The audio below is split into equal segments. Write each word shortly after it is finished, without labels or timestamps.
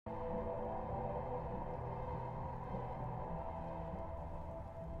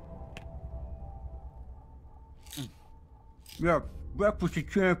Yeah, breakfast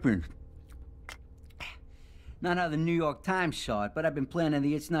of champions. Not how the New York Times saw it, but I've been planning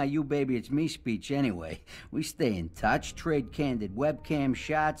the "It's not you, baby, it's me" speech anyway. We stay in touch, trade candid webcam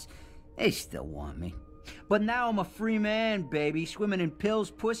shots. They still want me. But now I'm a free man, baby, swimming in pills,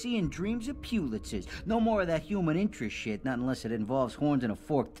 pussy, and dreams of Pulitzers. No more of that human interest shit, not unless it involves horns and a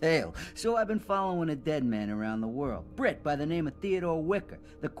forked tail. So I've been following a dead man around the world. Brit by the name of Theodore Wicker,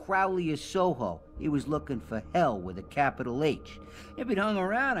 the Crowley of Soho. He was looking for hell with a capital H. If he'd hung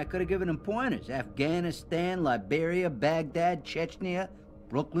around, I could have given him pointers. Afghanistan, Liberia, Baghdad, Chechnya,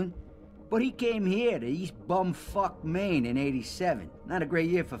 Brooklyn. But he came here to East Bumfuck, Maine in '87. Not a great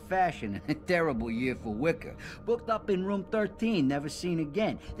year for fashion, a terrible year for Wicker. Booked up in room 13, never seen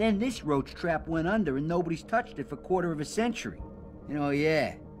again. Then this roach trap went under and nobody's touched it for quarter of a century. You know,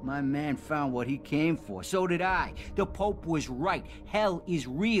 yeah, my man found what he came for. So did I. The Pope was right. Hell is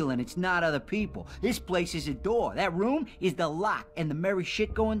real and it's not other people. This place is a door. That room is the lock. And the merry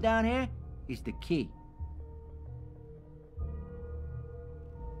shit going down here is the key.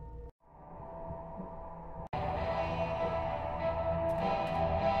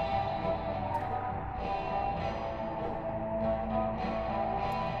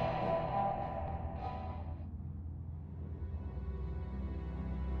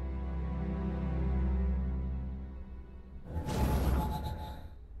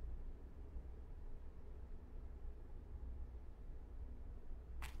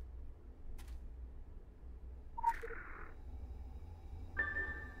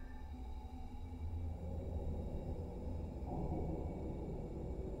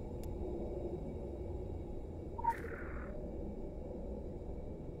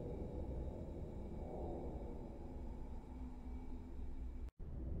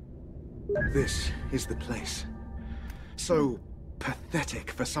 This is the place. So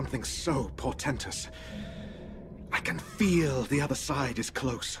pathetic for something so portentous. I can feel the other side is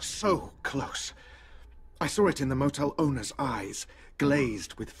close, so close. I saw it in the motel owner's eyes,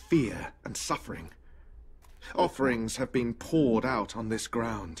 glazed with fear and suffering. Offerings have been poured out on this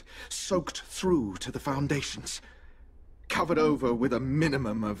ground, soaked through to the foundations, covered over with a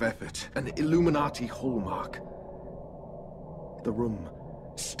minimum of effort, an Illuminati hallmark. The room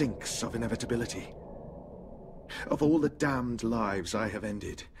stinks of inevitability. Of all the damned lives I have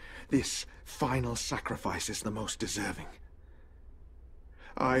ended, this final sacrifice is the most deserving.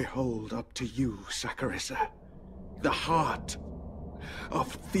 I hold up to you, Saccharissa, the heart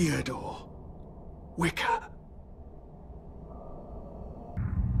of Theodore Wicker.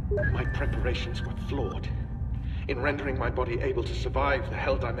 My preparations were flawed. In rendering my body able to survive the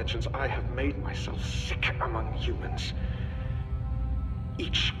hell dimensions, I have made myself sick among humans.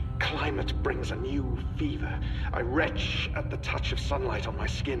 Each climate brings a new fever. I retch at the touch of sunlight on my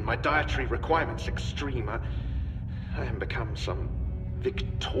skin. My dietary requirements extreme. I am become some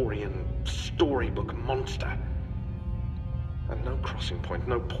Victorian storybook monster. And no crossing point,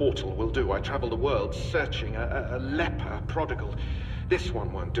 no portal will do. I travel the world searching, a leper prodigal. This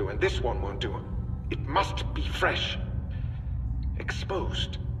one won't do, and this one won't do. It must be fresh,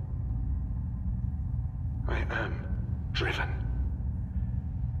 exposed. I am driven.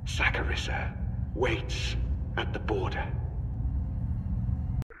 Saccharissa waits at the border.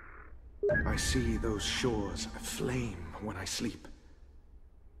 I see those shores aflame when I sleep.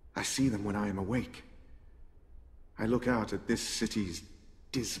 I see them when I am awake. I look out at this city's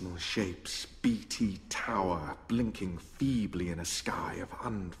dismal shapes, BT Tower blinking feebly in a sky of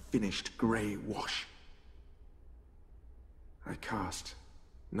unfinished grey wash. I cast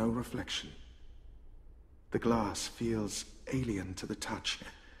no reflection. The glass feels alien to the touch.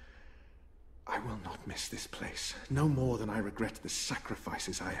 I will not miss this place, no more than I regret the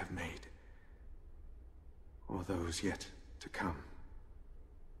sacrifices I have made. Or those yet to come.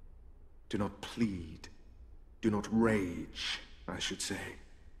 Do not plead. Do not rage, I should say.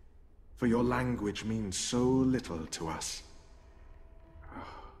 For your language means so little to us.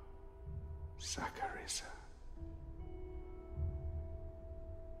 Oh, Saccharissa.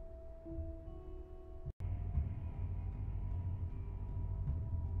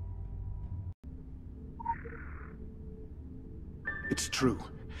 It's true.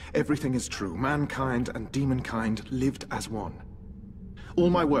 Everything is true. Mankind and demonkind lived as one. All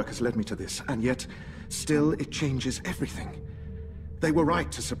my work has led me to this, and yet, still it changes everything. They were right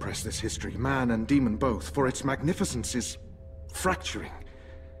to suppress this history, man and demon both, for its magnificence is fracturing.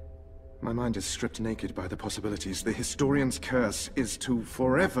 My mind is stripped naked by the possibilities. The historian's curse is to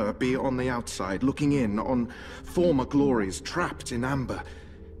forever be on the outside, looking in on former glories, trapped in amber.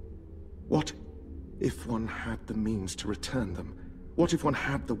 What if one had the means to return them? What if one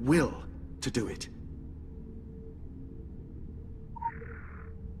had the will to do it?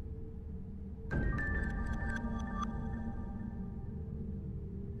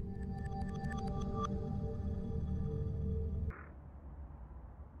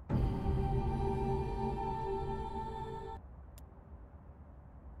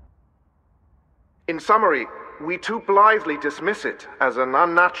 In summary, we too blithely dismiss it as an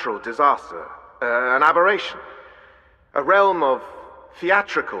unnatural disaster, an aberration, a realm of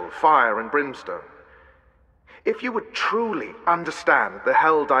theatrical fire and brimstone. If you would truly understand the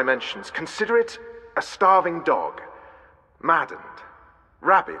hell dimensions, consider it a starving dog, maddened,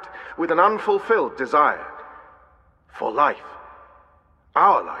 rabid, with an unfulfilled desire for life.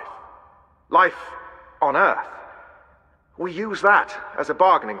 Our life. Life on Earth. We use that as a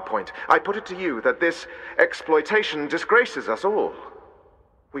bargaining point. I put it to you that this exploitation disgraces us all.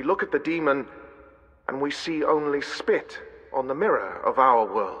 We look at the demon and we see only spit on the mirror of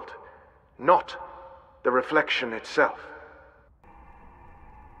our world, not the reflection itself.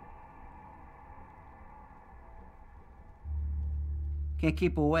 Can't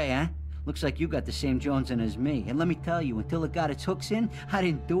keep away, huh? Looks like you got the same jonesing as me. And let me tell you, until it got its hooks in, I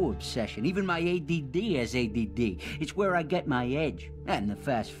didn't do obsession. Even my ADD has ADD. It's where I get my edge. And the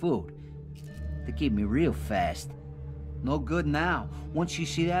fast food. To keep me real fast. No good now. Once you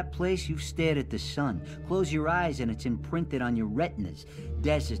see that place, you've stared at the sun. Close your eyes and it's imprinted on your retinas.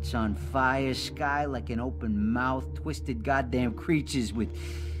 Deserts on fire, sky like an open mouth, twisted goddamn creatures with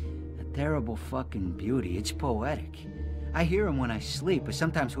a terrible fucking beauty. It's poetic. I hear them when I sleep, or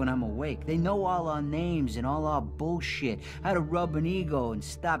sometimes when I'm awake. They know all our names and all our bullshit, how to rub an ego and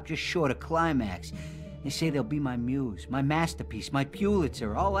stop just short of climax. They say they'll be my muse, my masterpiece, my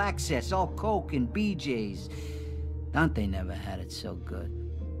Pulitzer, all access, all coke and BJs. Dante never had it so good.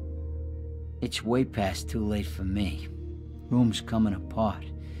 It's way past too late for me. Room's coming apart.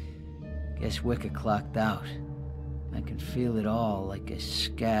 Guess Wicker clocked out. I can feel it all like a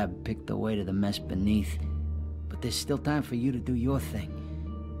scab picked away to the mess beneath. But there's still time for you to do your thing,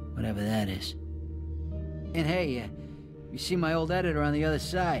 whatever that is. And hey, you see my old editor on the other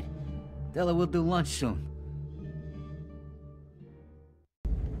side. Tell her we'll do lunch soon.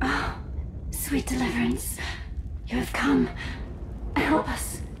 Oh, sweet deliverance. You have come. Help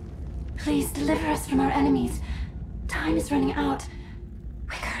us. Please deliver us from our enemies. Time is running out.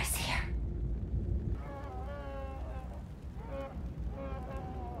 Wicker is here.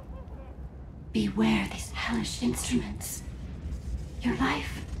 Beware these hellish instruments. Your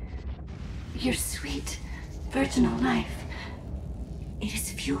life, your sweet, virginal life, it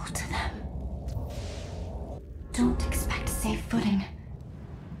is fuel to them. Don't expect safe footing.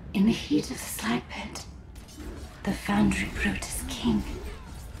 In the heat of the slag pit, the foundry brute is king.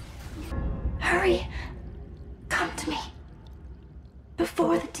 Hurry! Come to me.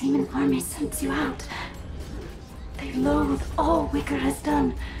 Before the demon army sends you out, they loathe all Wicker has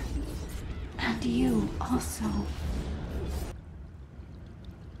done. And you also.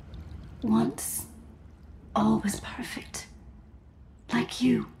 Once, all was perfect. Like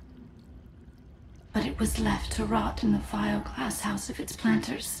you. But it was left to rot in the vile glass house of its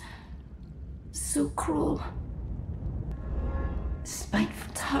planters. So cruel.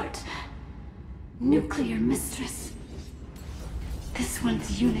 Spiteful tart. Nuclear mistress. This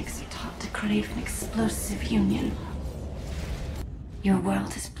one's eunuchs are taught to crave an explosive union. Your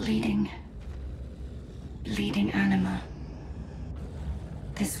world is bleeding. Bleeding anima.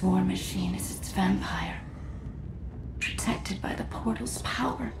 This war machine is its vampire. Protected by the portal's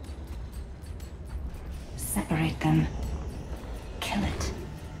power. Separate them. Kill it.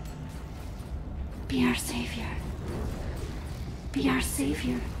 Be our savior. Be our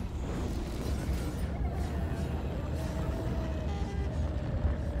savior.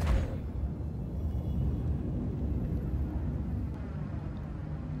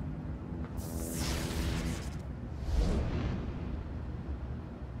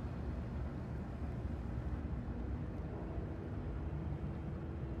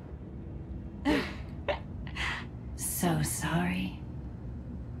 So sorry.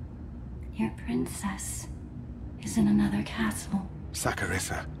 Your princess is in another castle.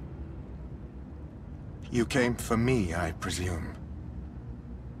 Saccharissa. You came for me, I presume.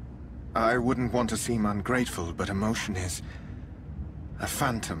 I wouldn't want to seem ungrateful, but emotion is a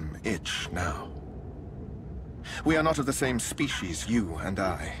phantom itch now. We are not of the same species, you and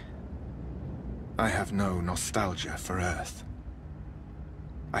I. I have no nostalgia for Earth.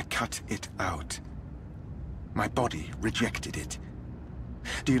 I cut it out. My body rejected it.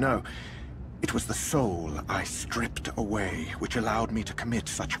 Do you know, it was the soul I stripped away which allowed me to commit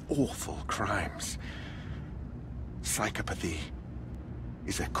such awful crimes. Psychopathy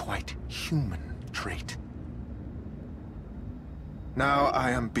is a quite human trait. Now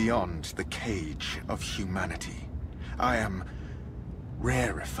I am beyond the cage of humanity. I am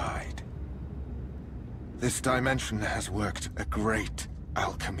rarefied. This dimension has worked a great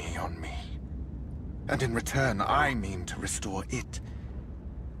alchemy on me. And in return, I mean to restore it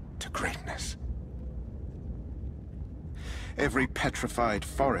to greatness. Every petrified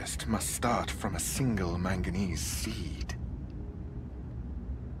forest must start from a single manganese seed.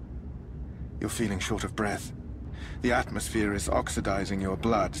 You're feeling short of breath. The atmosphere is oxidizing your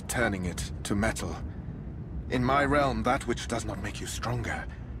blood, turning it to metal. In my realm, that which does not make you stronger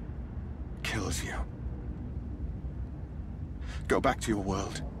kills you. Go back to your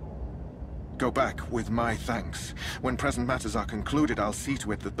world. Go back with my thanks. When present matters are concluded, I'll see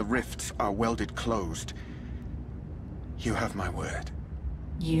to it that the rifts are welded closed. You have my word.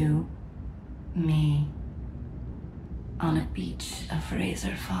 You, me, on a beach of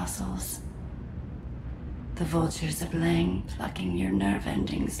razor fossils. The vultures of Lang plucking your nerve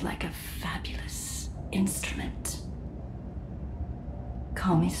endings like a fabulous instrument.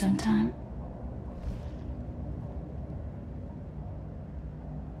 Call me sometime.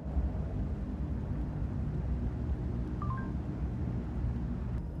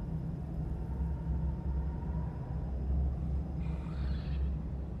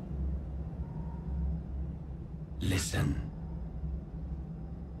 Listen.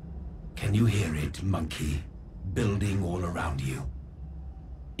 Can you hear it, monkey? Building all around you.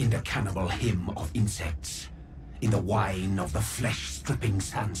 In the cannibal hymn of insects. In the whine of the flesh-stripping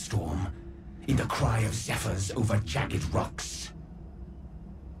sandstorm. In the cry of zephyrs over jagged rocks.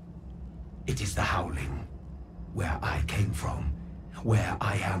 It is the howling. Where I came from. Where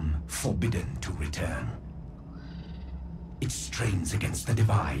I am forbidden to return. It strains against the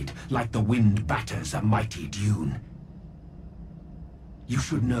divide, like the wind batters a mighty dune. You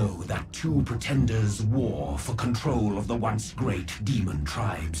should know that two pretenders war for control of the once great demon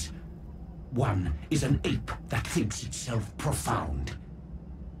tribes. One is an ape that thinks itself profound.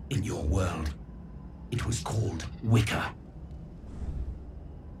 In your world, it was called Wicker.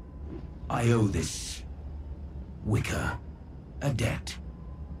 I owe this Wicker a debt.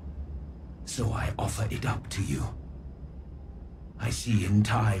 So I offer it up to you. I see in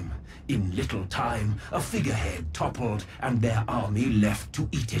time, in little time, a figurehead toppled and their army left to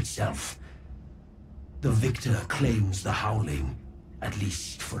eat itself. The victor claims the howling, at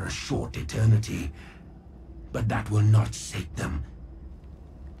least for a short eternity. But that will not sate them.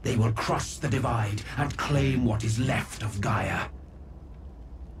 They will cross the divide and claim what is left of Gaia.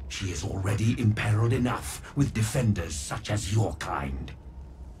 She is already imperiled enough with defenders such as your kind.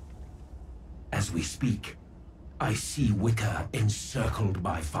 As we speak, I see Wicker encircled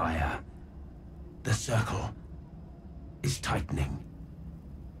by fire. The circle is tightening.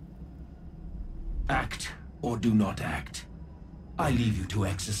 Act or do not act. I leave you to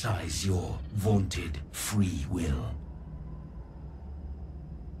exercise your vaunted free will.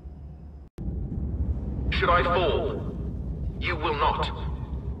 Should I fall? You will not.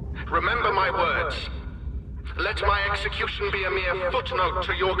 Remember my words. Let my execution be a mere footnote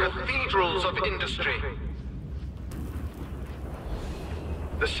to your cathedrals of industry.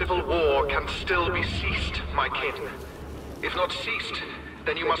 The civil war can still be ceased, my kin. If not ceased,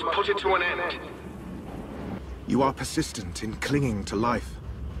 then you must put it to an end. You are persistent in clinging to life.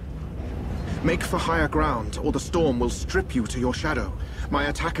 Make for higher ground, or the storm will strip you to your shadow. My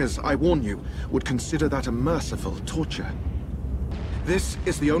attackers, I warn you, would consider that a merciful torture. This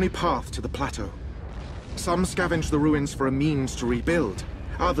is the only path to the plateau. Some scavenge the ruins for a means to rebuild,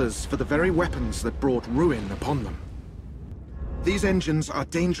 others for the very weapons that brought ruin upon them. These engines are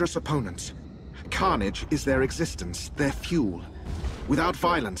dangerous opponents. Carnage is their existence, their fuel. Without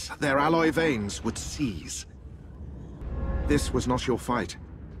violence, their alloy veins would seize. This was not your fight.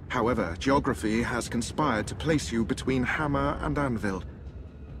 However, geography has conspired to place you between hammer and anvil.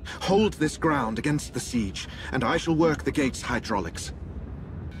 Hold this ground against the siege, and I shall work the gate's hydraulics.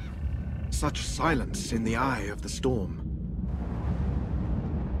 Such silence in the eye of the storm.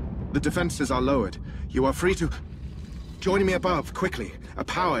 The defenses are lowered. You are free to... Join me above, quickly. A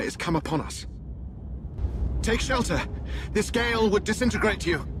power is come upon us. Take shelter. This gale would disintegrate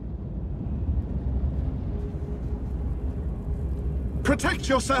you. Protect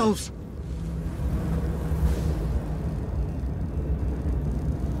yourselves!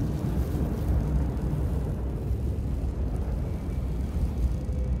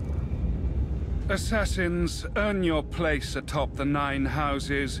 Assassins, earn your place atop the 9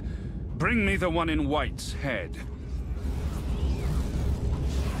 houses. Bring me the one in White's head.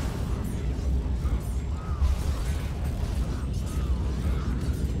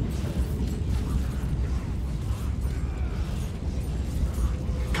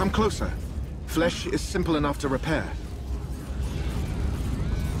 Come closer. Flesh is simple enough to repair.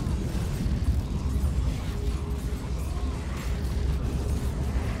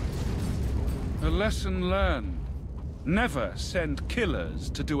 A lesson learned. Never send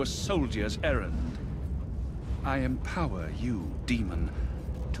killers to do a soldier's errand. I empower you, demon,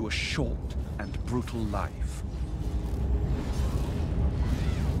 to a short and brutal life.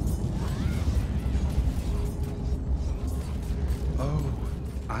 Oh,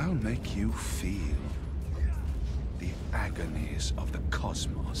 I'll make you feel the agonies of the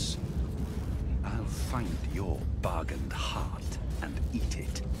cosmos. I'll find your bargained heart and eat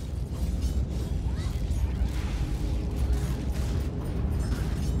it.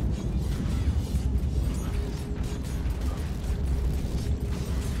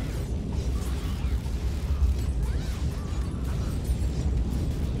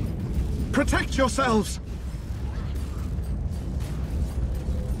 Protect yourselves!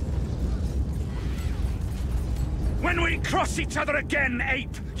 When we cross each other again,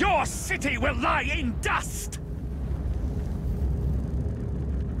 ape, your city will lie in dust!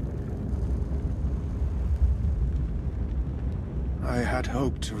 I had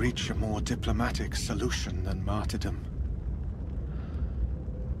hoped to reach a more diplomatic solution than martyrdom.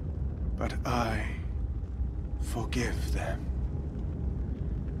 But I forgive them.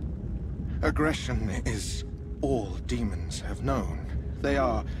 Aggression is all demons have known. They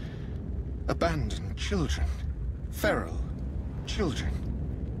are abandoned children. Feral children,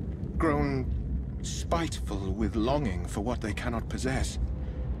 grown spiteful with longing for what they cannot possess.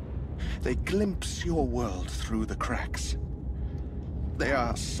 They glimpse your world through the cracks. They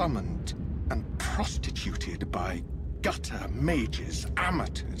are summoned and prostituted by gutter mages,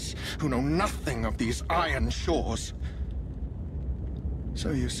 amateurs, who know nothing of these iron shores.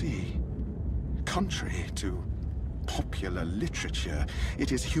 So you see, contrary to popular literature,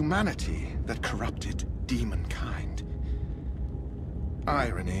 it is humanity that corrupted demonkind.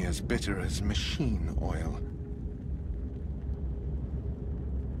 Irony as bitter as machine oil.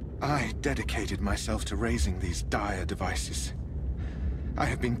 I dedicated myself to raising these dire devices. I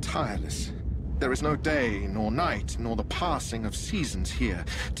have been tireless. There is no day, nor night, nor the passing of seasons here.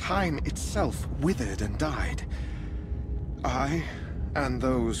 Time itself withered and died. I, and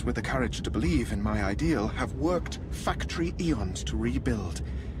those with the courage to believe in my ideal, have worked factory eons to rebuild.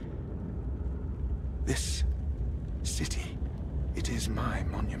 This city, it is my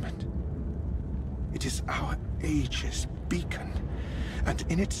monument. It is our age's beacon, and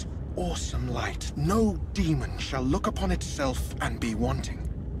in its awesome light, no demon shall look upon itself and be wanting.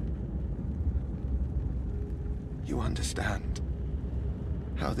 You understand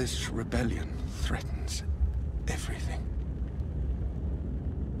how this rebellion threatens everything.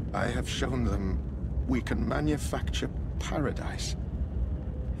 I have shown them we can manufacture paradise,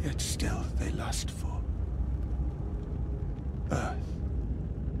 yet still they lust for Earth.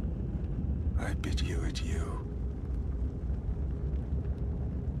 I bid you adieu.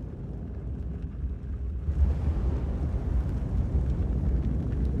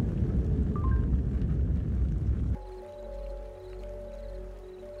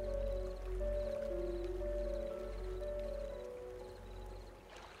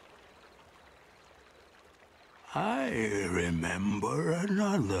 I remember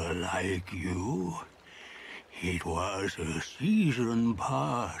another like you. It was a season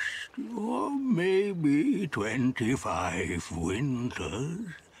past, or maybe 25 winters.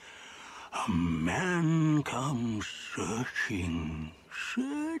 A man comes searching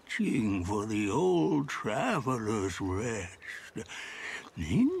for the old traveler's rest.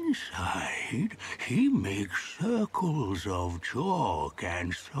 Inside, he makes circles of chalk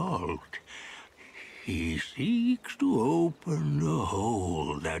and salt. He seeks to open the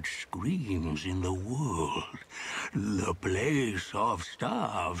hole that screams in the world, the place of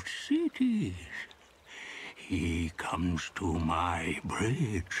starved cities. He comes to my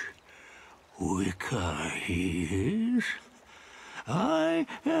bridge. Wicker he is. I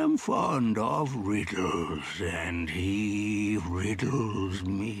am fond of riddles, and he riddles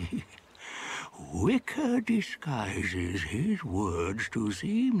me. Wicker disguises his words to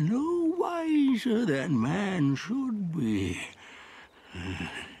seem no wiser than man should be.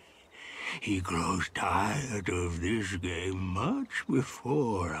 He grows tired of this game much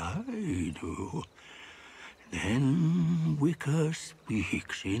before I do. Then Wicker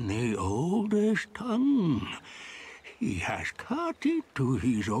speaks in the oldest tongue. He has cut it to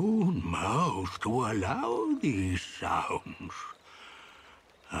his own mouth to allow these sounds.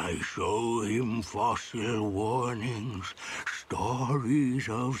 I show him fossil warnings, stories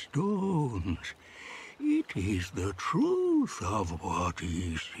of stones. It is the truth of what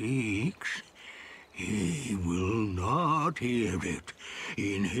he seeks. He will not hear it.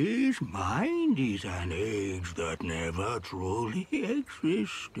 In his mind is an age that never truly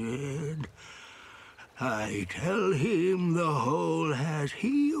existed. I tell him the hole has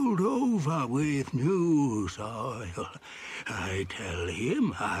healed over with new soil. I tell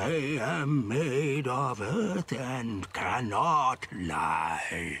him I am made of earth and cannot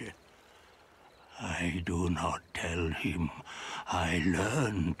lie. I do not tell him I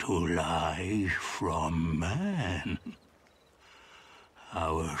learned to lie from man.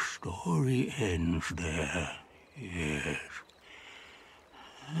 Our story ends there, yes.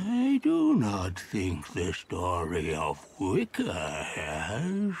 I do not think the story of Wicker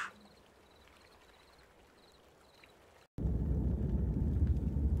has.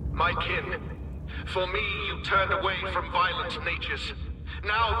 My kin, for me you turned away from violent natures.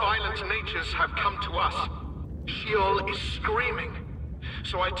 Now violent natures have come to us. Sheol is screaming.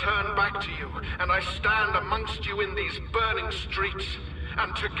 So I turn back to you, and I stand amongst you in these burning streets.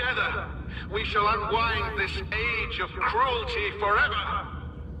 And together, we shall unwind this age of cruelty forever.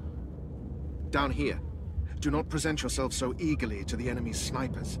 Down here. Do not present yourself so eagerly to the enemy's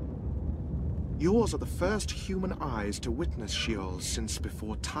snipers. Yours are the first human eyes to witness Sheol since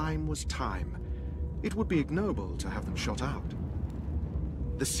before time was time. It would be ignoble to have them shot out.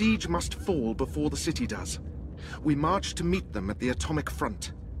 The siege must fall before the city does. We march to meet them at the atomic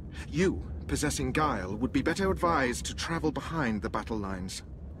front. You, possessing guile, would be better advised to travel behind the battle lines.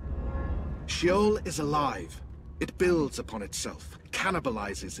 Sheol is alive. It builds upon itself,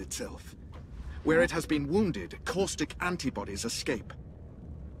 cannibalizes itself. Where it has been wounded, caustic antibodies escape.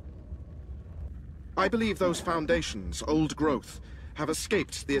 I believe those foundations, old growth, have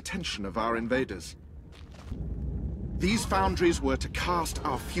escaped the attention of our invaders. These foundries were to cast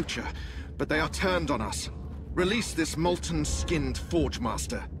our future, but they are turned on us. Release this molten-skinned Forge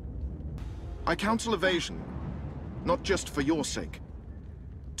Master. I counsel evasion, not just for your sake.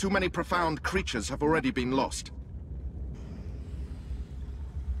 Too many profound creatures have already been lost.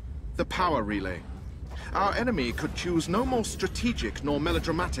 The power relay. Our enemy could choose no more strategic nor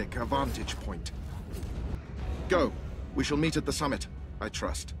melodramatic a vantage point. Go. We shall meet at the summit, I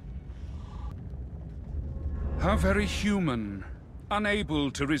trust. How very human.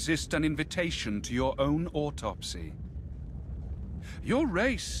 Unable to resist an invitation to your own autopsy. Your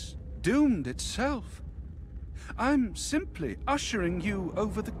race doomed itself. I'm simply ushering you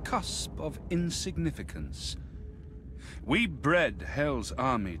over the cusp of insignificance. We bred Hell's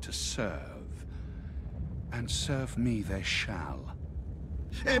army to serve, and serve me they shall.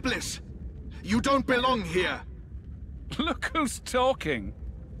 Eblis! You don't belong here! Look who's talking!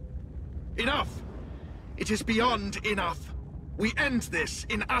 Enough! It is beyond enough. We end this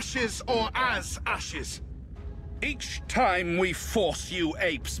in ashes or as ashes. Each time we force you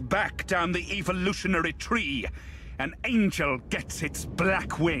apes back down the evolutionary tree, an angel gets its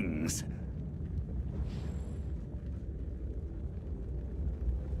black wings.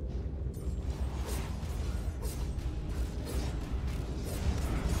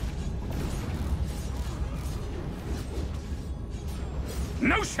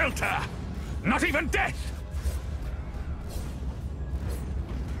 No shelter! Not even death!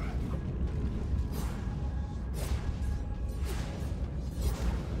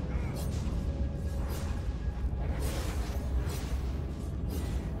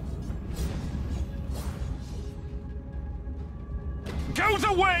 Go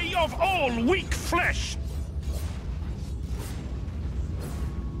the way of all weak flesh!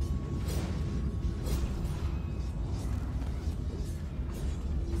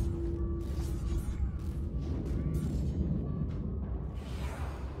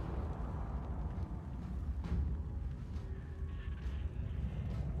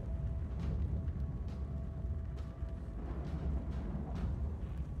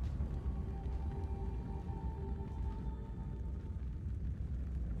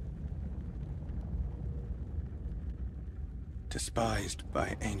 Despised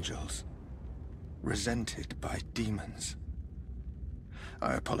by angels, resented by demons.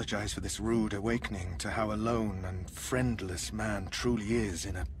 I apologize for this rude awakening to how alone and friendless man truly is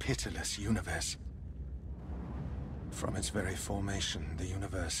in a pitiless universe. From its very formation, the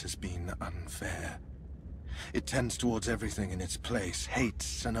universe has been unfair. It tends towards everything in its place,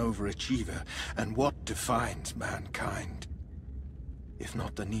 hates an overachiever, and what defines mankind, if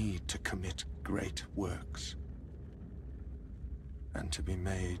not the need to commit great works? And to be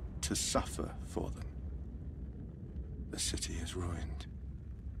made to suffer for them. The city is ruined,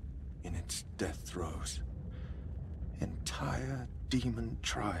 in its death throes. Entire demon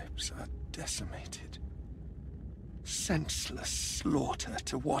tribes are decimated. Senseless slaughter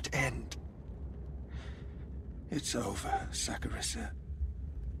to what end? It's over, Saccharissa.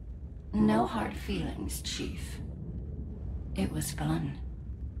 No hard feelings, Chief. It was fun.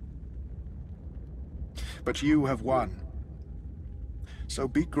 But you have won. So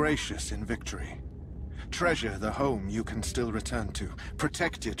be gracious in victory. Treasure the home you can still return to.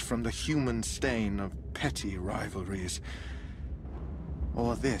 Protect it from the human stain of petty rivalries.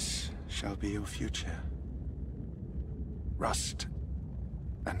 Or this shall be your future. Rust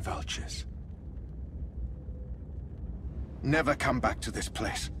and vultures. Never come back to this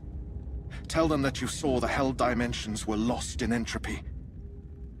place. Tell them that you saw the Hell Dimensions were lost in entropy.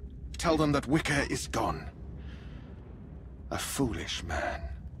 Tell them that Wicker is gone. A foolish man.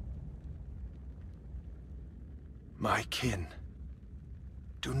 My kin,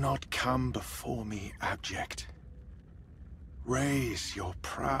 do not come before me abject. Raise your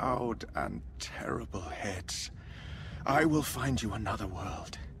proud and terrible heads. I will find you another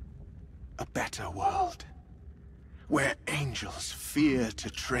world. A better world. Where angels fear to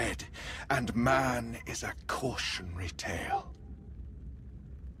tread, and man is a cautionary tale.